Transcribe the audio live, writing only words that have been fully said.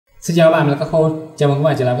Xin chào các bạn, là các khôn. Chào mừng các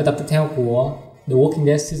bạn trở lại với tập tiếp theo của The Walking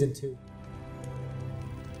Dead Season 2.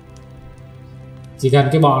 Chỉ cần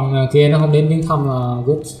cái bọn kia nó không đến viếng thăm là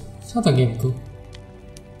good. Sao thằng nghiệm cứu.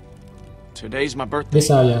 Today's my birthday. Biết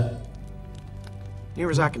sao vậy? Near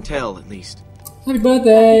as I can tell, at least. Happy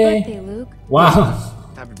birthday! Happy birthday, Luke. Wow!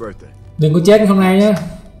 Happy birthday. Đừng có chết hôm nay nhé.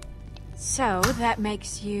 So that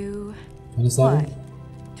makes you 27. what?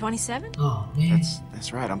 27? Oh man.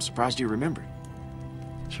 That's right. I'm surprised you remembered.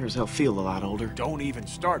 Sure as hell feel a lot older. Don't even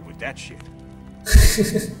start with that shit.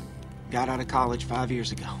 Got out of college 5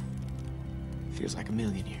 years ago. Feels like a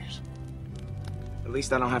million years. At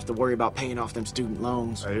least I don't have to worry about paying off them student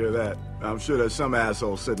loans. I hear that. I'm sure there's some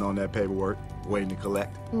asshole sitting on that paperwork, waiting to collect.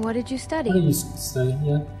 What did you study? What did you study?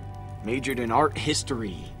 Yeah. Majored in art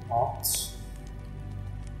history. Art.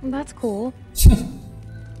 That's cool.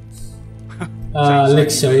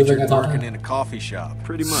 Lịch sử về nghệ thuật. Working in a coffee shop.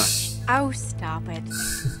 Pretty much. Oh, stop it.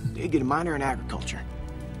 Did get a minor in agriculture.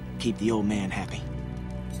 Keep the old man happy.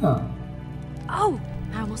 Huh. Oh,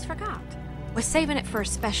 I almost forgot. Was saving it for a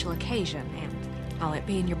special occasion, and all it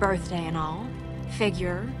being your birthday and all.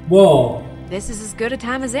 Figure. Whoa. This is as good a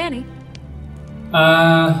time as any.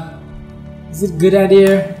 Is it a good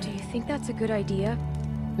idea? Do you think that's a good idea?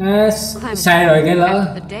 Sai rồi cái lỡ.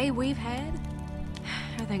 After the day we've had,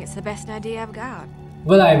 I think it's the best idea I've got.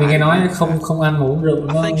 Với lại mình nghe nói không ăn mà uống rượu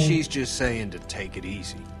I nó. think she's just saying to take it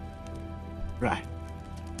easy. Right.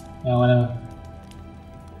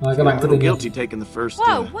 Rồi các bạn cứ A tự little nhiên. guilty taking the first.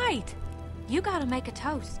 Whoa, wait! You gotta make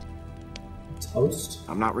a toast. Toast.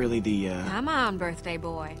 I'm not really the. Come on, birthday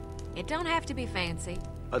boy. It don't have to be fancy.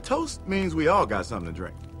 A toast means we all got something to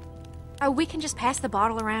drink. Oh, we can just pass the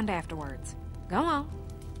bottle around afterwards. Go on.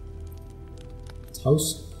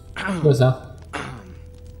 Toast. Rồi sao?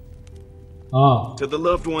 To the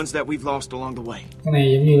loved ones that we've lost along the way. Cái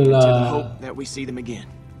này giống như To the là hope that we see them again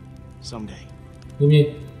someday. giống như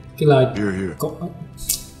cái lời Here.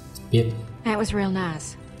 biết. That was real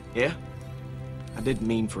nice. Yeah? I didn't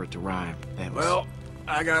mean for it to rhyme. That was... Well,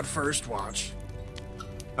 I got first watch.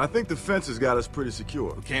 I think the fence has got us pretty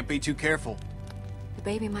secure. We can't be too careful. The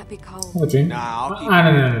baby might be cold. Không có chuyện. Nah, I'll keep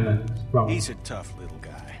No. Wrong. He's a tough little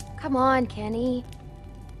guy. Come on, Kenny.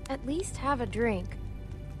 At least have a drink.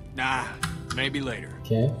 Nah, maybe later.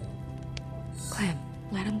 Okay. Clem,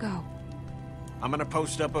 let him go. I'm gonna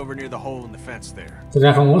post up over near the hole in the fence there. Thực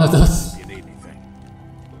ra không muốn là tốt. If you need anything.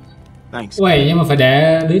 Thanks. Uầy, nhưng mà phải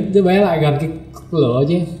để đứa bé lại gần cái lửa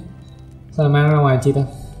chứ. Sao lại mang ra ngoài chi ta?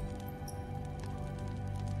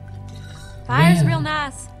 Fire's Man. real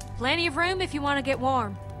nice. Plenty of room if you want to get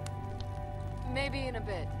warm. Maybe in a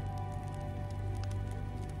bit.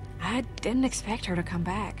 I didn't expect her to come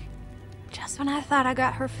back. Just when I thought I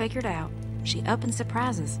got her figured out, she up and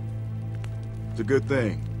surprises. It's a good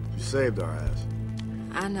thing. You saved our ass.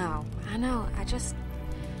 I know. I just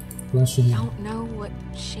Bless you. don't know what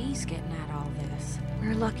she's getting at all this.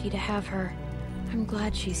 We're lucky to have her. I'm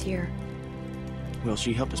glad she's here. Well,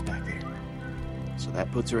 she helped us back there. So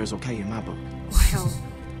that puts her as okay in my book. Well,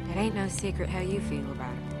 it ain't no secret how you feel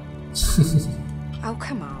about it. Oh,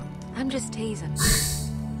 come on. I'm just teasing.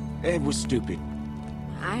 Ed was stupid.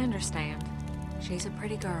 I understand. She's a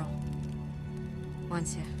pretty girl.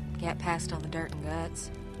 Once you get past all the dirt and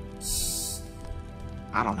guts.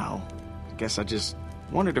 I don't know. Guess I just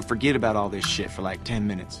wanted to forget about all this shit for like 10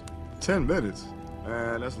 minutes. 10 minutes?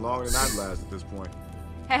 Man, that's longer than I'd last at this point.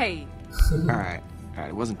 Hey, Alright,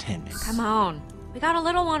 it wasn't 10 minutes. come on. We got a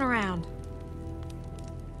little one around.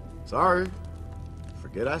 Sorry.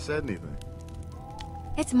 Forget I said anything.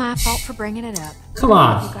 It's my fault for bringing it up. Come What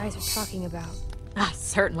on. you guys are talking about? I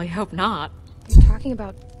certainly hope not. You're talking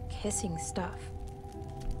about kissing stuff.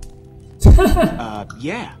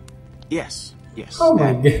 Yeah. Yes. Oh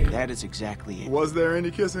my God. That is exactly it. Was there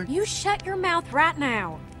any kissing? You shut your mouth right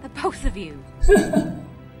now. The both of you.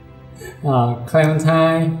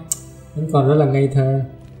 Clementine vẫn còn rất là ngây thơ.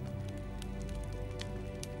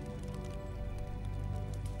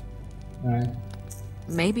 Right.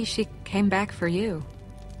 Maybe she came back for you.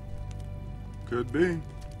 Could be.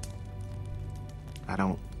 I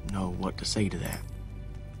don't know what to say to that.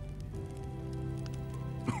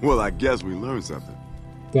 Well, I guess we learned something.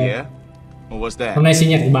 Okay. What was that? Hôm nay sinh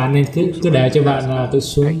nhật của bạn nên cứ để cho bạn tự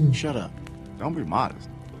xuống. Hey, shut up. Don't be modest.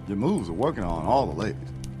 Your moves are working on all the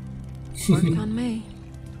ladies. Worked on me.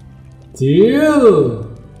 Chill.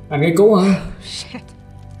 Bạn gây cũ hả? Shit.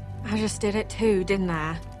 I just did it too, didn't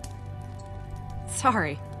I?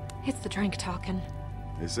 Sorry. It's the drink talking.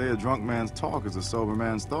 They say a drunk man's talk is a sober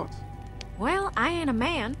man's thoughts. Well, I ain't a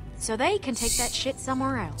man, so they can take that shit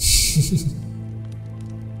somewhere else.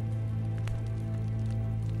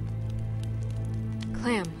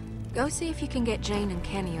 Clem, Go see if you can get Jane and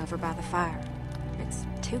Kenny over by the fire. It's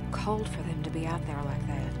too cold for them to be out there like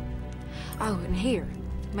that. Oh, and here,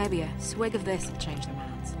 maybe a swig of this will change their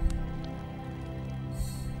minds.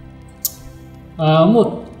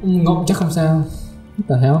 Một ngộng chắc không sao. What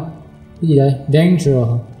the hell? Cái gì đây? Danger.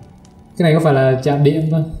 Cái này có phải là chạm điện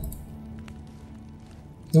không?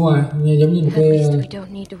 Đúng rồi, nghe giống như một cái... We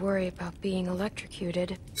don't need to worry about being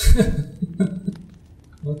electrocuted.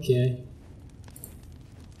 Ok.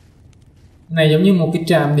 Này giống như một cái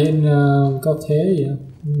trạm điện cao thế gì đó.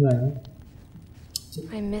 Như vậy đó.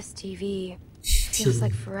 I miss TV. Feels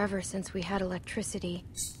like forever since we had electricity.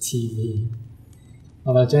 TV.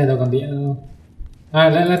 Hoặc là chỗ này đâu còn điện đâu.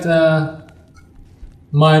 Let's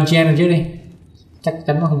mời Jen lên trước đi. Chắc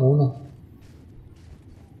chắn nó không muốn rồi.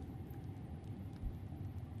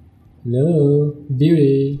 Hello,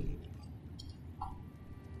 beauty.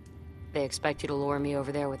 They expect you to lure me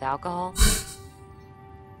over there with alcohol?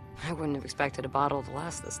 I wouldn't have expected a bottle to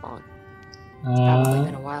last this long. It's probably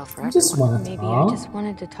been a while for everyone. Maybe I just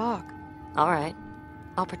wanted to talk. All right.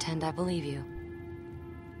 I'll pretend I believe you.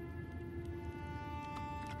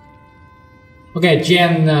 Ok,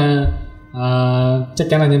 Jen chắc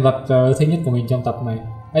chắn là nhân vật thứ nhất của mình trong tập này.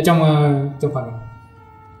 Trong phần này.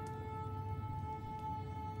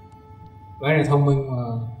 Bé này thông minh mà.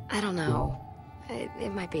 I don't know.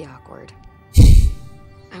 It might be awkward.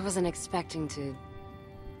 I wasn't expecting to,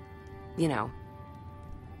 you know,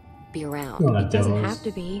 be around. It doesn't have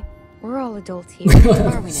to be. We're all adults here. How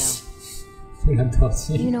are we now?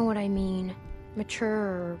 You know what I mean. Mature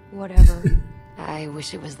or whatever. I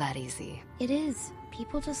wish it was that easy. It is.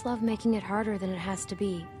 People just love making it harder than it has to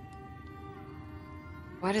be.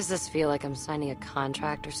 Why does this feel like I'm signing a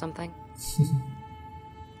contract or something?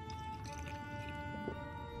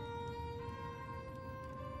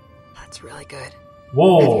 That's really good.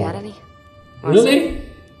 Whoa. Have you had any? Really?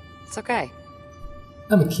 It's okay.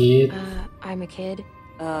 I'm a kid. I'm a kid.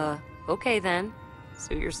 Okay then.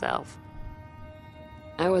 Suit yourself.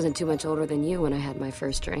 I wasn't too much older than you when I had my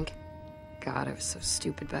first drink. God, I was so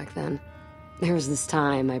stupid back then. There was this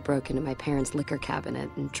time I broke into my parents' liquor cabinet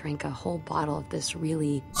and drank a whole bottle of this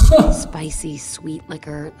really spicy, sweet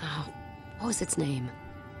liquor. Oh, what was its name?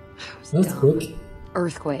 Earthquake?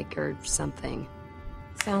 Earthquake or something.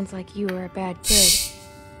 Sounds like you were a bad kid.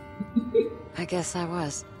 I guess I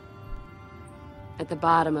was. At the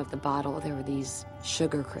bottom of the bottle, there were these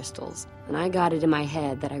sugar crystals, and I got it in my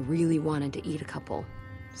head that I really wanted to eat a couple.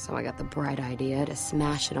 So I got the bright idea to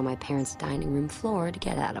smash it on my parents' dining room floor to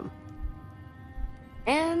get at them.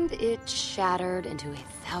 And it shattered into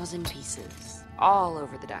 1,000 pieces, all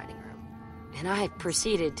over the dining room. And I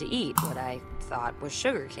proceeded to eat what I thought was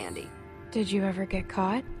sugar candy. Did you ever get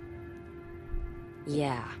caught?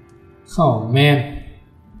 Yeah. Oh man.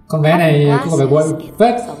 Con bé này có vẻ quậy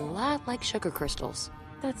phết. It's a lot like sugar crystals.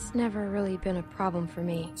 That's never really been a problem for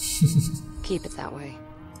me. Keep it that way.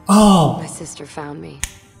 Oh. My sister found me,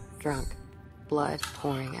 drunk, blood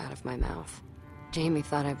pouring out of my mouth. Jamie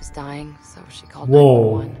thought I was dying, so she called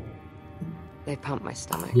 911. They pumped my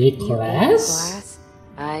stomach. You ate glass?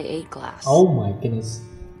 I ate glass. Oh my goodness.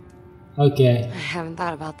 Okay. I haven't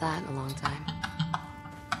thought about that in a long time.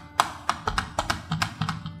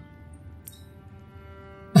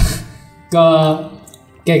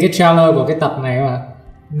 cái trailer của cái tập này các bạn.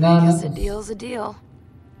 I guess a deal's a deal.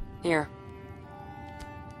 Here.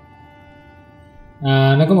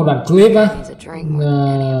 Nó có một đoạn clip á.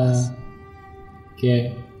 Ok.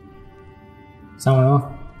 Xong rồi đúng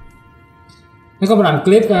không? Nó có một đoạn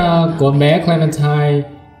clip của con bé Clementine.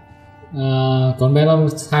 Con bé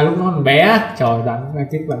Clementine lúc nó còn bé. Trời, đoạn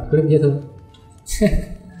clip dễ thương.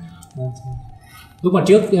 Lúc mà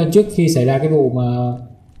trước khi xảy ra cái vụ mà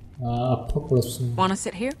apocalypse. Wanna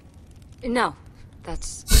sit here? No,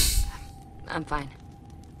 that's... I'm fine.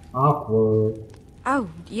 Awkward. Oh,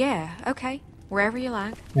 yeah, okay. Wherever you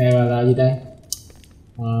like. Này là gì đây?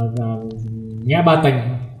 Ngã ba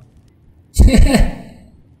tình.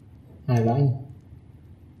 Hài vãi.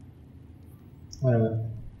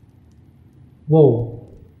 Wow.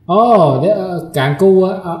 Oh, cạn cu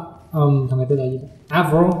thằng này tên là gì?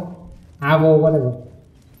 Avro, whatever.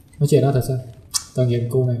 Nói chuyện đó thật sao? Tội nghiệp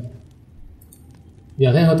cô này.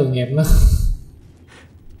 Giờ thấy hơi tội nghiệp nó.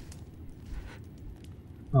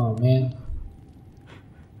 Oh man.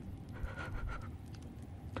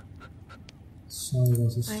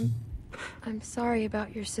 I'm sorry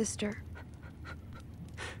about your sister.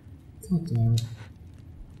 God damn it.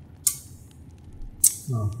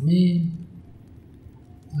 Oh man.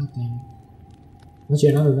 God damn it. Nói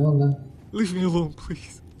chuyện đó được đúng không ta? Leave me alone,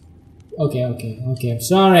 please. Okay, I'm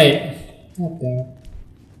sorry. God damn it.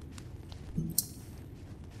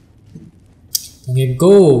 Thằng nghiên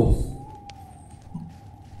cứu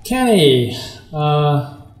Kenny. Nói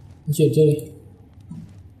chuyện chưa đi.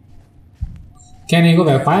 Kenny có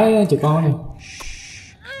vẻ khoái chụp con này.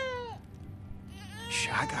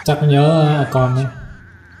 Chắc nhớ con này.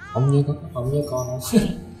 Ông nhớ con không?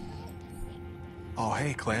 Oh,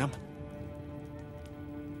 hey, Clem.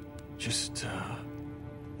 Just,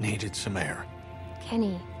 needed some air.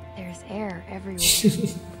 Kenny, there's air everywhere.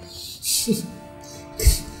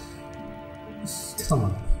 Come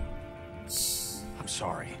on. I'm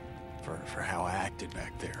sorry for how I acted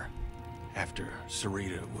back there. After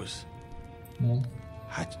Sarita was... Yeah.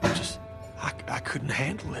 I couldn't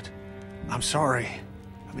handle it. I'm sorry.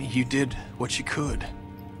 I mean, you did what you could.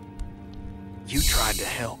 You tried to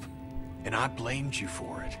help, and I blamed you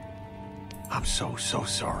for it. I'm so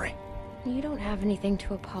sorry. You don't have anything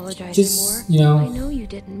to apologize Just, for. you know, I know you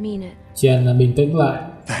didn't mean it. Chỉ là bình tĩnh lại.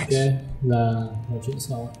 Thanks. Ok, là một chuyện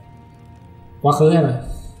sau. Quá khứ hết rồi.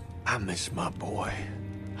 I miss my boy.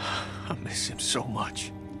 I miss him so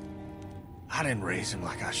much. I didn't raise him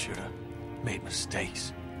like I should have. Made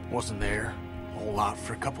mistakes. Wasn't there a whole lot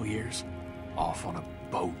for a couple years. Off on a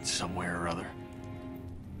boat somewhere or other.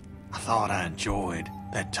 I thought I enjoyed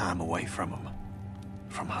that time away from him.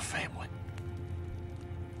 From my family.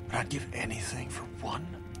 But I'd give anything for one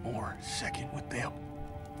more second with them.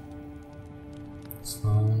 It's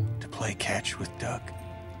fine. To play catch with Duck.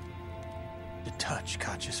 To touch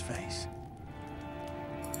Katja's face.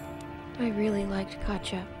 I really liked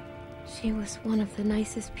Katja. She was one of the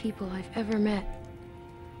nicest people I've ever met.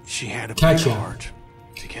 She had a big Katja. heart.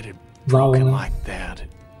 To get it Wow. broken like that, it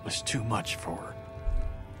was too much for her.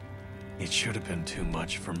 It should have been too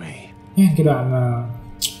much for me. Nghe cái đoạn mà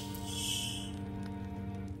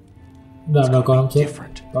đoạn đầu con ông chết.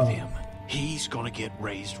 Different with him. He's gonna get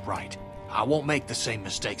raised right. I won't make the same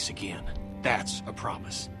mistakes again. That's a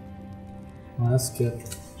promise. Oh, that's good.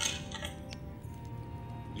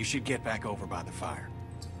 You should get back over by the fire.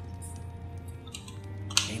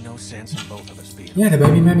 Ain't no sense in both of us being. Yeah, the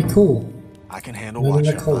baby might be cool. I can handle Maybe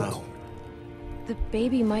watching they're on my cold. own. The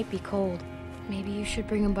baby might be cold. Maybe you should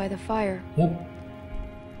bring him by the fire. Yep.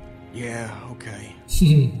 Yeah, okay.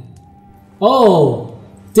 Oh,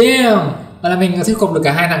 damn. Là mình có thuyết phục được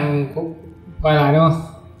cả hai thằng quay lại đúng không?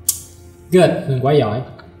 Good, mình quá giỏi.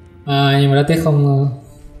 Nhưng mà đã tiếc không.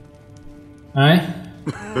 Đấy.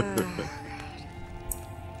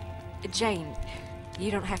 Jane,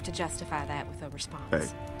 you don't have to justify that with a response. Hey,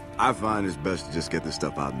 I find it's best to just get this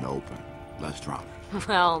stuff out in the open. Less drama.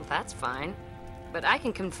 Well, that's fine. But I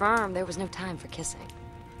can confirm there was no time for kissing.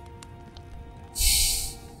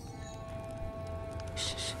 Shh.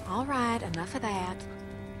 All right, enough of that.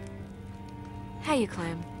 How you,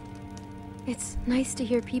 Clem? It's nice to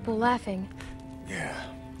hear people laughing. Yeah,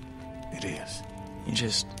 it is. You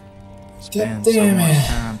just God spend so damn much it.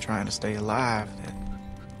 time trying to stay alive that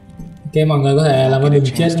Ok, mọi người có thể làm ơn đừng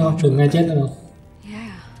chết đúng không? Đừng ngay chết đúng không?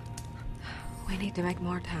 Yeah. We need to make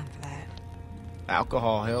more time for that.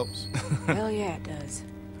 alcohol helps. Hell yeah, it does.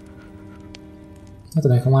 Cái tụi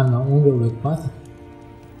này không ăn mà uống rượu được quá.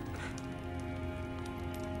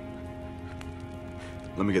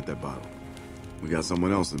 Let me get that bottle. We got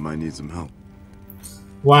someone else that might need some help.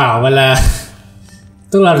 Wow, vậy là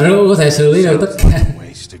tức là rượu có thể xử lý được tất cả.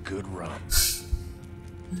 Waste a good run.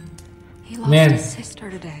 He lost Man. his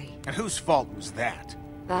sister today. And whose fault was that?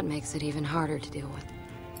 That makes it even harder to deal with.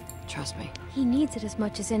 Trust me. He needs it as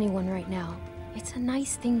much as anyone right now. It's a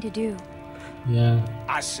nice thing to do. Yeah.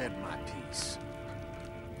 I said my piece.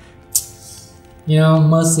 You know,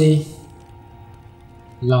 Mercy.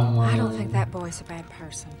 Lòng I don't think that boy's a bad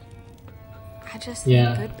person. I just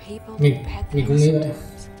Yeah. think good people Me- do bad me things cũng nghĩ vậy.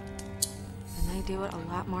 sometimes. And they do it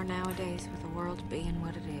a lot more nowadays with the world being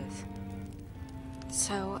what it is.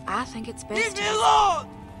 So I think it's best. Leave me alone!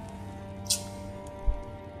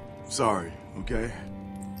 Sorry, okay?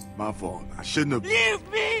 My fault. I shouldn't have. Leave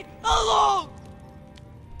me alone!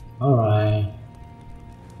 Alright.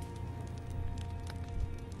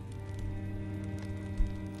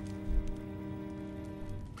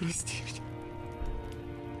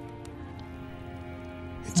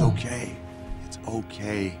 It's okay. It's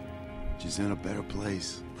okay. She's in a better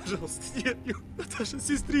place. It's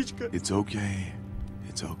okay.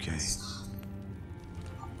 It's okay.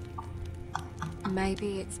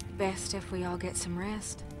 Maybe it's best if we all get some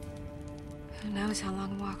rest. Who knows how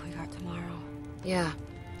long a walk we got tomorrow. Yeah,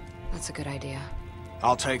 that's a good idea.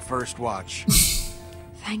 I'll take first watch.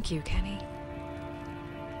 Thank you, Kenny.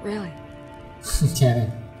 Really.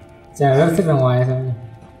 Chà rất thích ra ngoài thôi.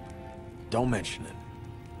 Don't mention it.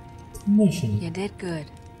 Mission. You did good.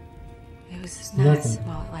 It was It's nice nothing.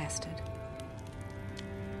 while it lasted.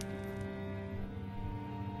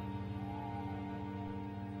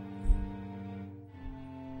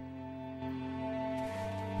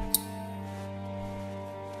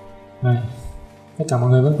 Tất cả mọi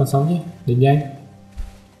người vẫn còn sống chứ. Định danh.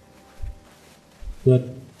 Good.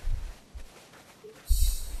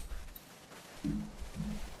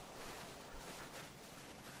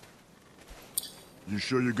 You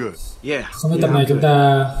sure you're good? Yeah. Không biết yeah, tập này I'm chúng good.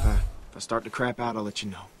 ta If I start to crap out, I'll let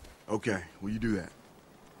you know. Okay, will you do that?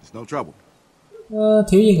 It's no trouble.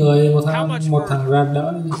 thiếu gì người, một thằng ra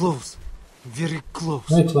đỡ đi. Close. Very close.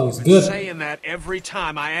 Very close. I've Good. been saying that every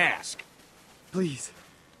time I ask. Please.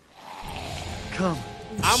 Come.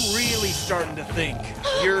 I'm really starting to think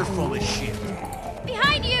you're full of shit.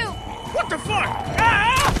 Behind you! What the fuck?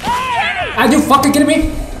 Ah! Are you fucking kidding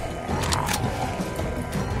me?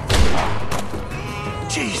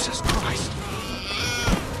 Jesus Christ.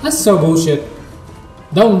 That's so bullshit.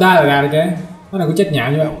 Don't die like that, okay? Nó là cứ chết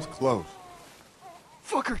nhạo như vậy. That was close.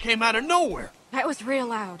 Fucker came out of nowhere. That was real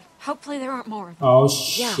loud. Hopefully there aren't more. Oh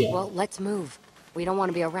Yeah, shit. well, let's move. We don't want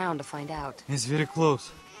to be around to find out. It's very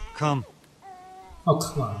close. Come. Oh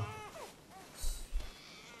come on.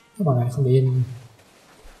 Các bạn này không để yên.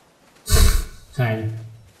 Hay.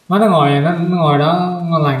 Má nó ngồi đó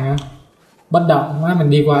ngon lành á. Bất động, má mình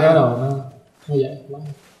đi qua đó đầu nó vậy.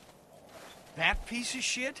 That piece of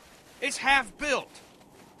shit? It's half built.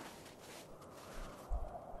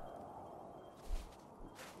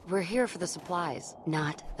 We're here for the supplies,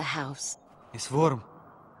 not the house. It's warm.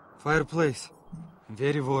 Fireplace.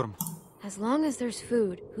 Very warm. As long as there's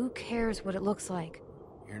food, who cares what it looks like?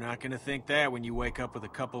 You're not gonna think that when you wake up with a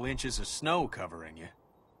couple inches of snow covering you.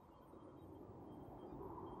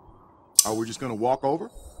 Are we just gonna walk over?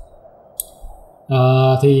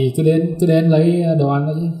 Thì cứ đến lấy đồ ăn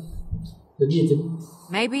đó chứ. Đến gì chứ?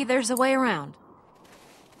 Maybe there's a way around.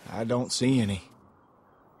 I don't see any.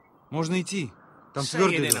 Можно идти. Там Say it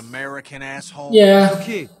твердый in лед. American, asshole. Yeah.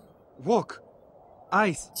 Okay. Walk.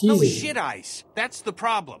 Ice. No Jesus. shit ice. That's the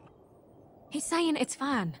problem. He's saying it's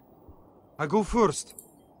fine. I go first.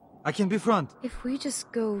 I can be front. If we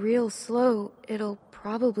just go real slow, it'll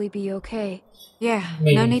probably be okay. Yeah,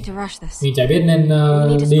 Mình- no need to rush this. Mình chả biết nên We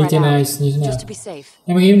need to đi spread trên này out, như thế nào. just to be safe.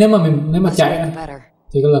 Nhưng mà nghĩ nếu mà The chạy safer á, the better.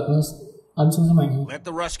 thì cái lực nó ấn xuống sẽ mạnh hơn. Let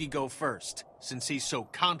the Rusky go first, since he's so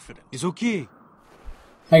confident. It's okay.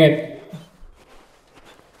 I get.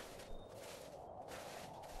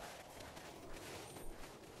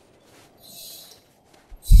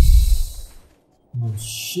 Oh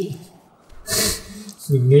shit.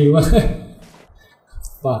 Mình nghi quá.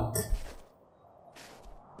 Fuck.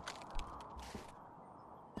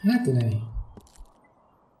 Hát cái này.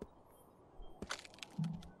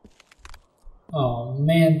 Oh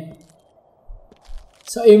man.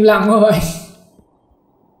 Sao im lặng quá vậy?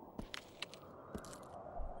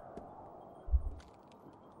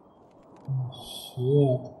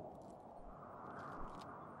 Shit.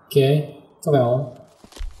 Okay, có vẻ ổn.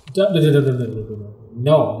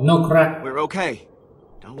 No, no crack. We're okay.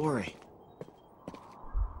 Don't worry.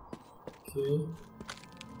 Okay.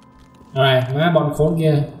 Alright, má bọn khốn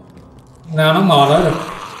kia. Nào nó mò tới được.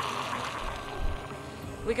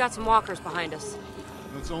 We got some walkers behind us.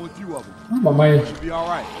 There's only a few of them. Má bọn mày, Should be all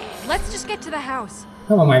right. Let's just get to the house.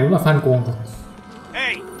 má bọn mày đúng là fan cuồng thật.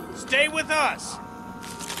 Hey, stay with us.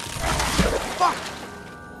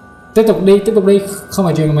 Tiếp tục đi, không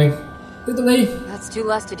phải chuyện của mình. Tiếp tục đi. That's two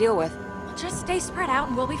less to deal with. Just stay spread out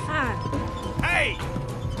and we'll be fine. Hey!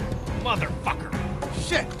 Motherfucker!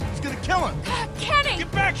 Shit! It's gonna kill him! Kenny!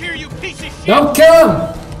 Get back here, you piece of shit! Don't kill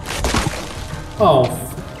him! Oh,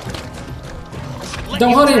 Let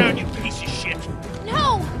don't you hurt him. drown, you piece of shit!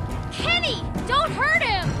 No! Kenny! Don't hurt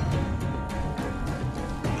him!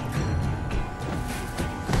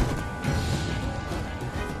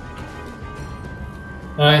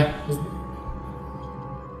 rồi.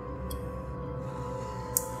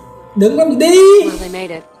 Đứng làm gì đi? Well, they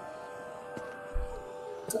made it.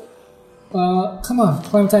 Come on,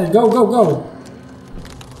 Clementine, go, go, go.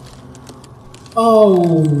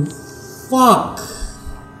 Oh, fuck.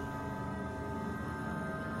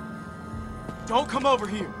 Don't come over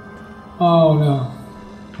here. Oh no.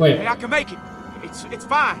 Wait, Hey, I can make it. It's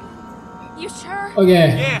fine. You sure?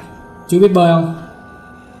 okay. Yeah. Chú biết bơi không?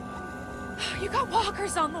 You got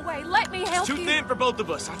walkers on the way. Let me help It's too you. thin for both of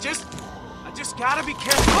us. I just gotta be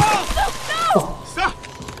careful. Oh! No! Stop!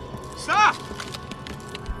 Stop!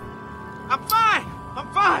 I'm fine. I'm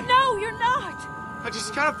fine. No, you're not. I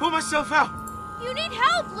just gotta pull myself out. You need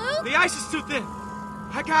help, Luke! The ice is too thin.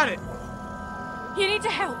 I got it. You need to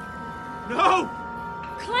help. No!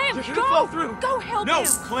 Clem, You're gonna go! fall through. Go help No, him.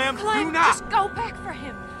 Clem, do Clem, not. just go back for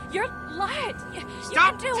him. You're light. You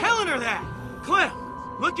Stop can do telling her that. Clem,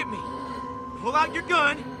 look at me. Pull out your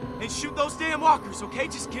gun and shoot those damn walkers, okay?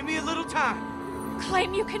 Just give me a little time. it.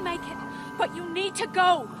 Clem, you can make it. but you need to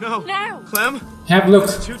go. No. Now. Clem? Have a look.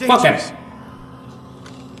 Too Fuck dangerous. it.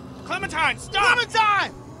 Clementine, stop!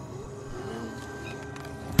 Clementine!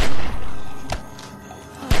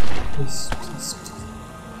 Please.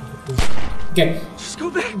 Okay. Just go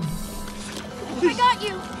back. I got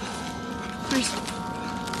you. Please.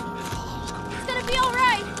 It's gonna be all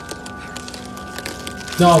right.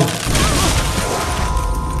 No.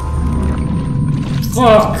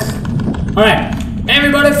 Fuck. Alright.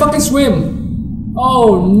 Everybody fucking swim.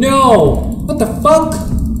 Oh no. What the fuck?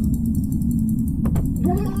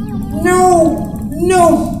 No. No.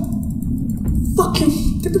 Fucking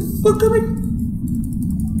get the fuck out of me.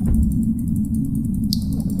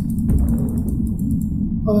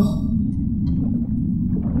 Oh.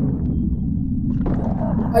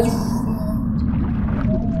 Are you?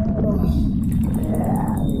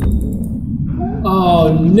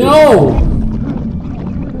 Oh no!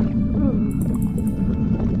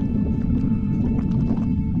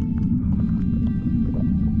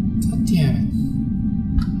 God damn it!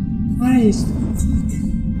 Christ!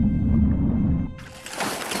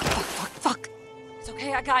 Fuck. It's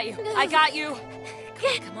okay, I got you. I got you.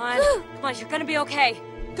 Come on. Come on, you're gonna be okay.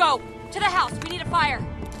 Go. To the house. We need a fire.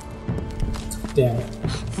 Damn it.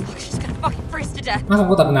 Fuck, she's gonna fucking freeze to death. Nó không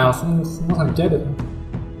có tập nào không có thằng chết được.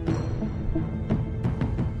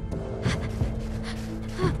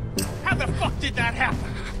 How the fuck did that happen?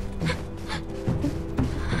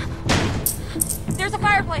 There's a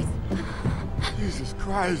fireplace. Jesus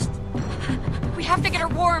Christ. We have to get her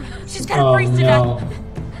warm. She's gonna freeze to death.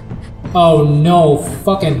 Oh no,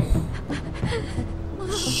 fucking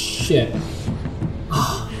shit.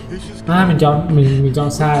 Mình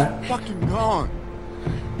chọn sai. Fucking gone.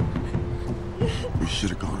 We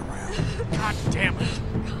should have gone around. God damn it.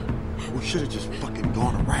 We should have just fucking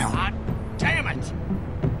gone around. God damn it.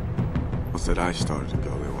 Once that ice started to go,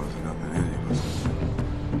 there wasn't nothing any of us.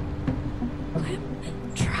 Clem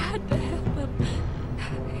tried to help him.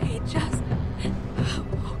 He just...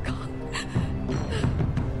 Oh, God.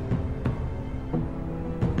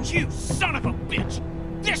 You son of a bitch!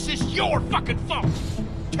 This is your fucking fault!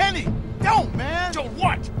 Kenny, don't, man. Don't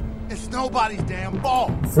what? It's nobody's damn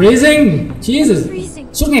fault. Freezing! Jesus! Freezing.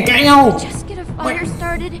 Suốt ngày cãi nhau! Just get a fire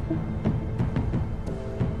started.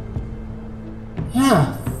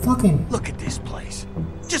 Yeah, fucking... Look at this place.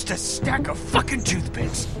 Just a stack of fucking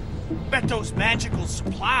toothpicks. Bet those magical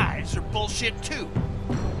supplies are bullshit too.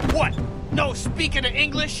 What? No speaking of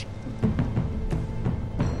English?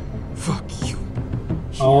 Fuck you.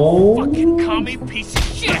 Oh... Fucking commie piece of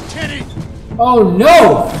shit! Kenny. Oh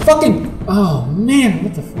no! Fucking... Oh man,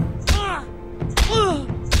 what the fuck?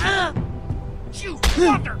 You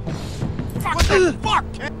mother! What the fuck,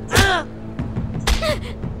 Kenny?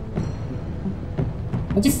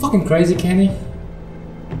 Are you fucking crazy, Kenny?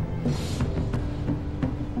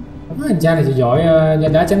 Anh cha này chỉ giỏi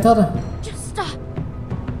đá chém thớt thôi. Just stop.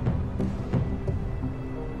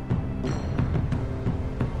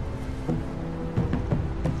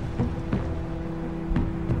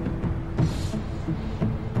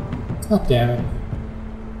 God damn it.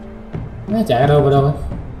 Nó chạy ở đâu vào đâu ấy?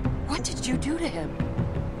 What did you do to him?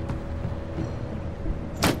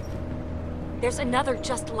 There's another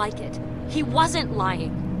just like it. He wasn't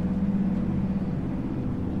lying.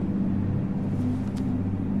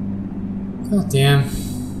 God damn.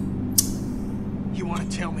 You wanna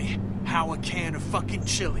tell me how a can of fucking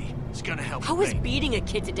chili is gonna help How me? is beating a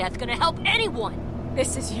kid to death gonna help anyone?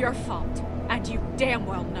 This is your fault, and you damn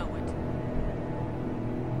well know it.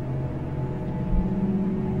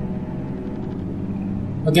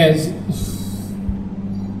 Okay.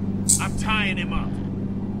 I'm tying him up.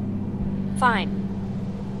 Fine.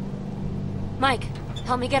 Mike,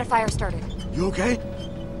 help me get a fire started. You okay?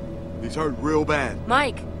 He's hurt real bad.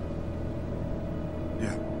 Mike!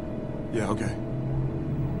 Yeah. Yeah, okay.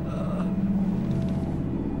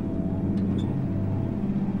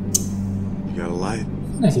 You got a light?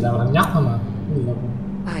 Cái này chỉ là một thằng nhóc thôi mà. Cái gì đâu.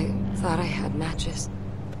 I thought I had matches.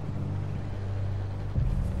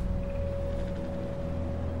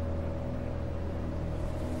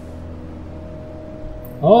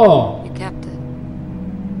 Oh! You kept it.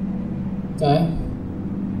 Okay.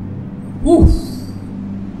 Woo!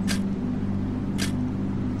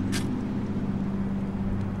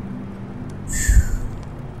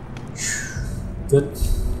 Good.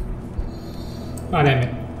 Đây mình.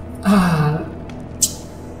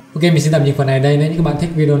 Ok, mình xin tạm dừng phần này đây. Nếu như các bạn thích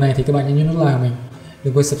video này thì các bạn nhấn nút like của mình.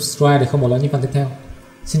 Đừng quên subscribe để không bỏ lỡ những phần tiếp theo.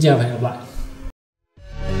 Xin chào và hẹn gặp lại.